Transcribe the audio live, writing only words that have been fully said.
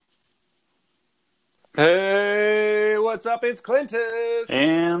Hey, what's up? It's Clintus.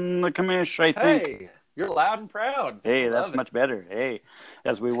 And the commish, I think. Hey, you're loud and proud. Hey, Love that's it. much better. Hey,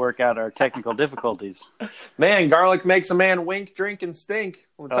 as we work out our technical difficulties. Man, garlic makes a man wink, drink, and stink.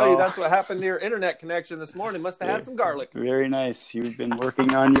 I'll tell you Oh. that's what happened to your internet connection this morning. Must have had some garlic. Very nice. You've been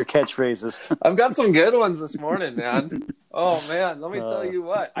working on your catchphrases. I've got some good ones this morning, man. Oh, man, let me tell you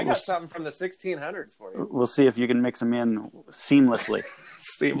what. I got something from the 1600s for you. We'll see if you can mix them in seamlessly.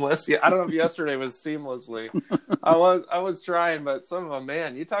 Seamless. Yeah, I don't know if yesterday was seamlessly. I was trying, but some of them,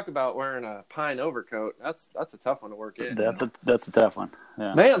 man, you talk about wearing a pine overcoat. That's a tough one to work in. That's a tough one.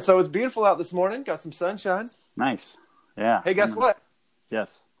 Yeah. Man, so it's beautiful out this morning. Got some sunshine. Nice. Yeah. Hey, guess what?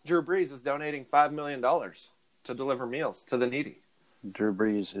 Yes. Drew Brees is donating $5 million to deliver meals to the needy. Drew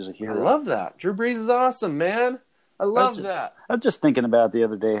Brees is a hero. I love that. Drew Brees is awesome, man. I love that. I was just thinking about the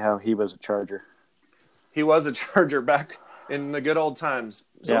other day how he was a Charger. He was a Charger back in the good old times.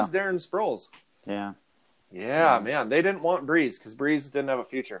 So was Darren Sproles. Yeah. Yeah, man. They didn't want Brees because Brees didn't have a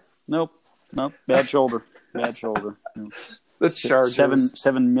future. Nope. Bad shoulder. Bad shoulder. The Chargers.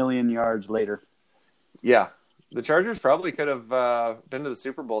 7 million yards later. Yeah. The Chargers probably could have been to the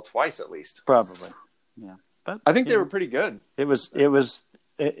Super Bowl twice at least. Probably. Yeah. But I think they were pretty good. It was,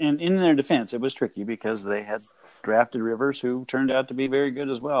 and in their defense, it was tricky because they had drafted Rivers, who turned out to be very good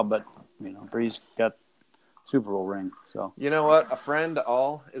as well. But Brees got Super Bowl ring. So you know what? A friend to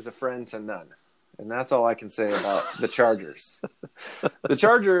all is a friend to none, and that's all I can say about the Chargers. The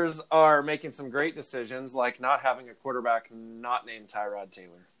Chargers are making some great decisions, like not having a quarterback not named Tyrod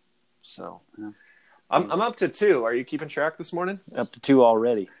Taylor. So I'm up to 2. Are you keeping track this morning? Up to 2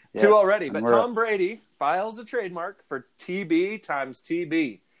 already. Yes. 2 already. But Tom Brady files a trademark for TB times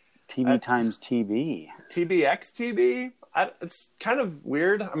TB. TB times TB. TBX TB? It's kind of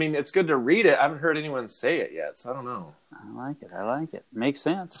weird. I mean, it's good to read it. I haven't heard anyone say it yet, so I don't know. I like it. Makes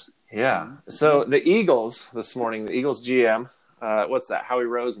sense. Yeah. So the Eagles this morning, the Eagles GM, what's that? Howie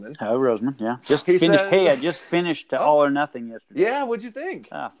Roseman. Howie Roseman, yeah. I just finished All or Nothing yesterday. Yeah, what'd you think?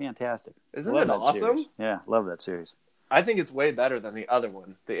 Fantastic. Isn't it awesome? Series. Yeah, love that series. I think it's way better than the other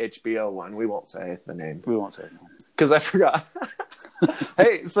one, the HBO one. We won't say the name. We won't say it. Because I forgot.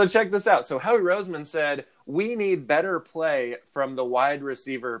 Hey, so check this out. So Howie Roseman said, we need better play from the wide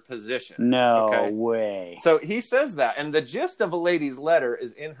receiver position. No way. So he says that. And the gist of a lady's letter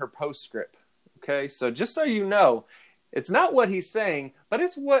is in her postscript. Okay, so just so you know, it's not what he's saying, but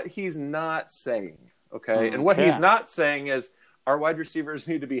it's what he's not saying. Okay, and what he's not saying is, our wide receivers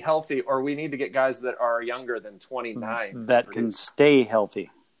need to be healthy, or we need to get guys that are younger than 29 that can stay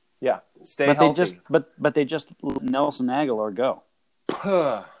healthy. Yeah, healthy. But they just let Nelson Aguilar go.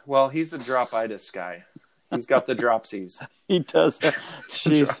 Well, he's a drop-itis guy. He's got the dropsies. He does.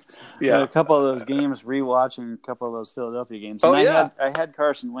 Jeez. Yeah, a couple of those games, rewatching a couple of those Philadelphia games. And I had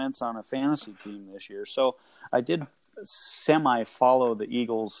Carson Wentz on a fantasy team this year, so I did semi-follow the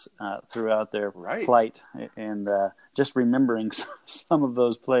Eagles throughout their plight, and just remembering some of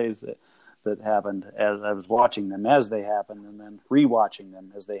those plays that happened as I was watching them as they happened, and then rewatching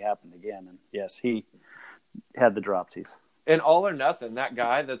them as they happened again. And yes, he had the dropsies. And All or Nothing, that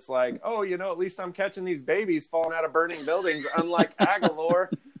guy that's like, oh, at least I'm catching these babies falling out of burning buildings, unlike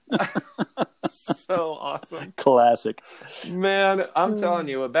Aguilar. So awesome. Classic. Man, I'm telling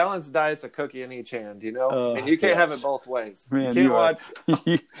you, a balanced diet's a cookie in each hand, and you can't have it both ways. Man, you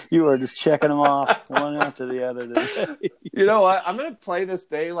can't you are just checking them off one after the other today. You know what? I'm going to play this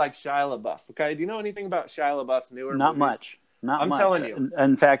day like Shia Lebeuf, okay? Do you know anything about Shia Lebeuf's newer Not movies? much. I'm telling you.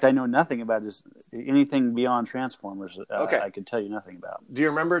 In fact, I know nothing about anything beyond Transformers. Okay. I could tell you nothing about. Do you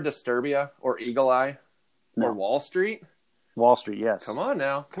remember Disturbia or Eagle Eye or Wall Street? Wall Street, yes. Come on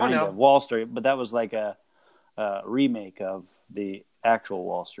now. Wall Street, but that was like a remake of the actual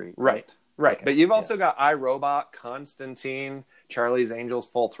Wall Street. Right. Okay. But you've also got iRobot, Constantine, Charlie's Angels,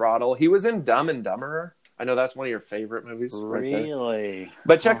 Full Throttle. He was in Dumb and Dumberer. I know that's one of your favorite movies. Really? Right,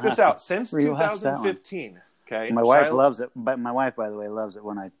 but check this out. Since 2015... Okay. My wife loves it. But my wife, by the way, loves it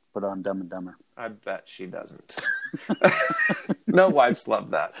when I put on Dumb and Dumber. I bet she doesn't. No wives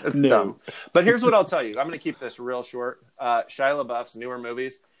love that. It's dumb. But here's what I'll tell you. I'm going to keep this real short. Shia LaBeouf's newer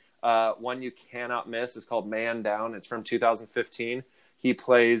movies, one you cannot miss is called Man Down. It's from 2015. He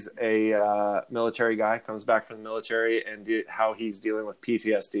plays a military guy, comes back from the military, and how he's dealing with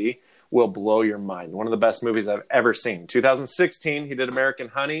PTSD will blow your mind. One of the best movies I've ever seen. 2016, he did American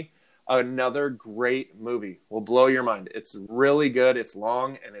Honey. Another great movie. Will blow your mind. It's really good. It's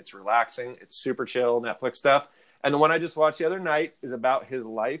long and it's relaxing. It's super chill Netflix stuff. And the one I just watched the other night is about his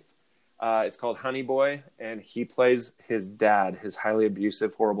life. It's called Honey Boy, and he plays his dad, his highly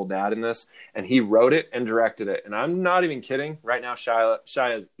abusive, horrible dad in this. And he wrote it and directed it. And I'm not even kidding. Right now,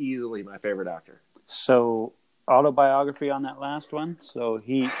 Shia is easily my favorite actor. So autobiography on that last one. So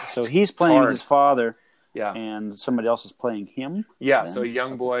he's playing his father. Yeah. And somebody else is playing him. Yeah. Then? So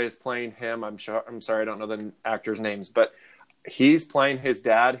young boy is playing him. I'm sorry, I don't know the actors' names, but he's playing his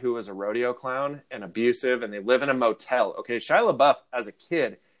dad, who was a rodeo clown and abusive, and they live in a motel. Okay, Shia LaBeouf as a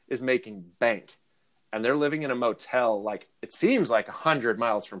kid is making bank, and they're living in a motel. Like it seems like 100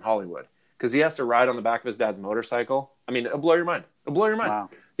 miles from Hollywood, because he has to ride on the back of his dad's motorcycle. I mean, it'll blow your mind. Wow.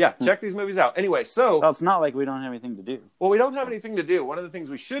 Yeah, check these movies out. Anyway, well, it's not like we don't have anything to do. Well, we don't have anything to do. One of the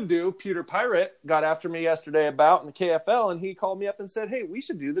things we should do, Peter Pirate got after me yesterday about in the KFL, and he called me up and said, hey, we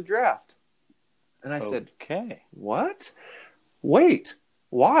should do the draft. And I said, okay. What? Wait,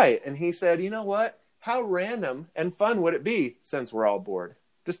 why? And he said, you know what? How random and fun would it be since we're all bored?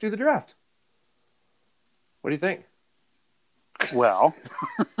 Just do the draft. What do you think? Well...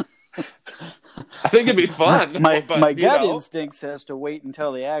 I think it'd be fun. My gut instinct says to wait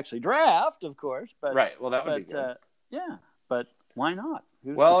until they actually draft, of course. But right. Well, that would be good. Yeah, but why not?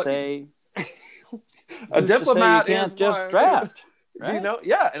 Who's to say a diplomat you can't just draft? Right? Do you know?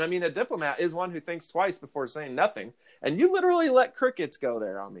 Yeah, and I mean, a diplomat is one who thinks twice before saying nothing. And you literally let crickets go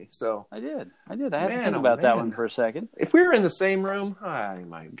there on me. So I did. I had to think about that one for a second. If we were in the same room, oh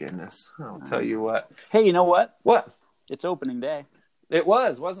my goodness! I'll tell you what. Hey, you know what? What? It's opening day. It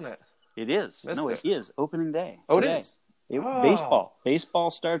was, wasn't it? It is. It is opening day. Oh, today. It is. Baseball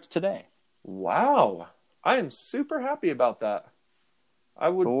starts today. Wow. I am super happy about that.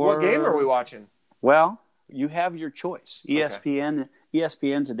 What game are we watching? Well, you have your choice. ESPN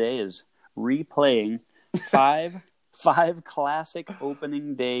today is replaying five classic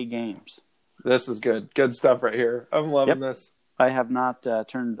opening day games. This is good. Good stuff right here. I'm loving this. I have not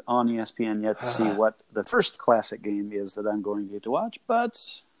turned on ESPN yet to see what the first classic game is that I'm going to get to watch,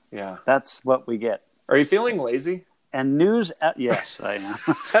 but yeah, that's what we get. Are you feeling lazy? And news? Yes, I am.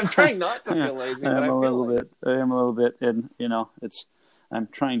 I'm trying not to feel lazy. I am a little bit, and I'm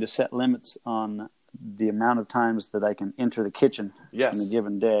trying to set limits on the amount of times that I can enter the kitchen in a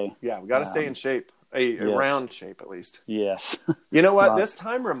given day. Yeah, we got to stay in shape, a round shape at least. Yes. You know what? This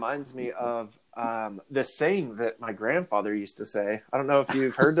time reminds me of this saying that my grandfather used to say. I don't know if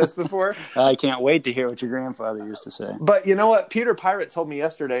you've heard this before. I can't wait to hear what your grandfather used to say. But you know what? Peter Pirate told me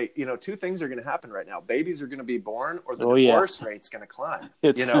yesterday, two things are going to happen right now. Babies are going to be born, or the divorce rate's going to climb.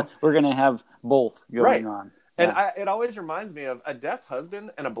 We're going to have both going on. And it always reminds me of a deaf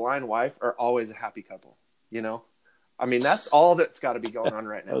husband and a blind wife are always a happy couple. I mean, that's all that's got to be going on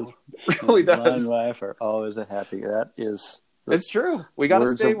right now. It really does. Blind wife are always a happy. That is... It's true. We got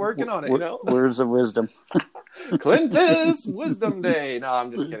to stay working on it, Words of wisdom. Clintus Wisdom Day. No,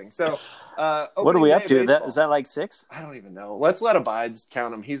 I'm just kidding. So, what are we up to? Is that like 6? I don't even know. Let's let Abides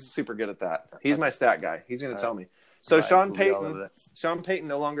count them. He's super good at that. He's my stat guy. He's going to tell me. So Sean Payton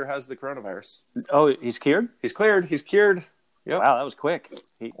no longer has the coronavirus. Oh, he's cured? He's cleared. He's cured. Yep. Wow, that was quick.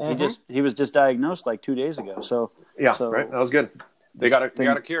 He was just diagnosed like 2 days ago. So right. That was good. They got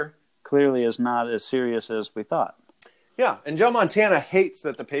a cure. Clearly, is not as serious as we thought. Yeah, and Joe Montana hates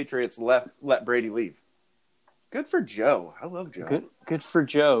that the Patriots let Brady leave. Good for Joe. I love Joe. Good for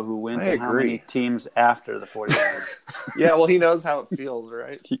Joe, who went to how many teams after the 49ers. Yeah, well, he knows how it feels,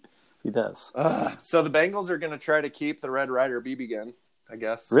 right? He does. So the Bengals are going to try to keep the Red Ryder BB gun, I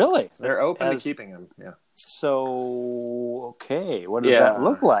guess. Really? They're open to keeping him, yeah. So, okay, what does that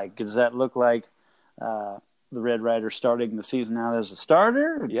look like? Does that look like the Red Ryder starting the season out as a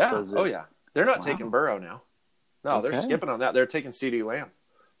starter? Yeah, yeah. They're not taking Burrow now. No, they're skipping on that. They're taking CeeDee Lamb.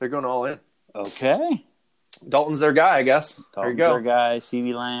 They're going all in. Okay. Dalton's their guy, I guess. Dalton's their guy.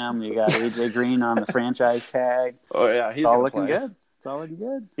 CeeDee Lamb. You got AJ Green on the franchise tag. Oh yeah, it's all looking good. It's all looking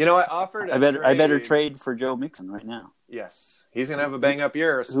good. I offered. I better trade for Joe Mixon right now. Yes, he's gonna have a bang up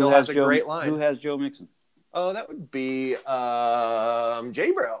year. Still has a great line. Who has Joe Mixon? Oh, that would be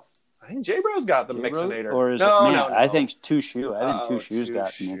J-Bro. I think J-Bro's got the Mixonator. Or is it? No. I think Two Shoe. I think Two Shoe's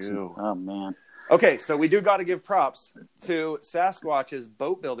got Mixon. Oh man. Okay, so we do got to give props to Sasquatch's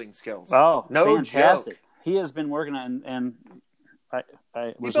boat building skills. Oh, no fantastic! Joke. He has been working on, and I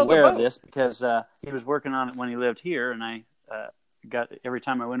was aware of this because he was working on it when he lived here, and I every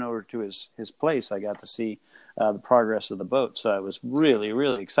time I went over to his place, I got to see the progress of the boat. So I was really,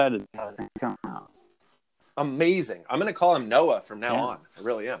 really excited about it coming out. Amazing! I'm going to call him Noah from now on. I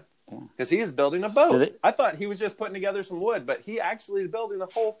really am. Because he is building a boat. I thought he was just putting together some wood, but he actually is building the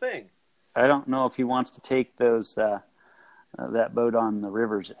whole thing. I don't know if he wants to take that boat on the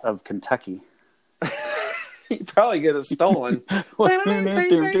rivers of Kentucky. He'd probably get it stolen.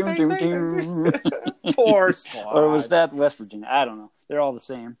 Poor Squad. Or was that West Virginia? I don't know. They're all the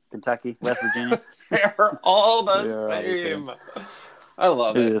same. Kentucky, West Virginia. They're all the same. I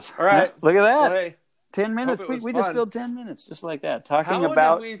love it. All right. Look at that. Well, hey, 10 minutes. We just filled 10 minutes just like that, talking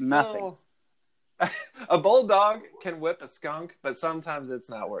about nothing. A bulldog can whip a skunk, but sometimes it's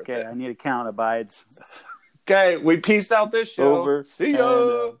not worth it. Okay, I need a count. Abides. Okay, we pieced out this show. Over. See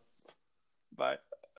ya.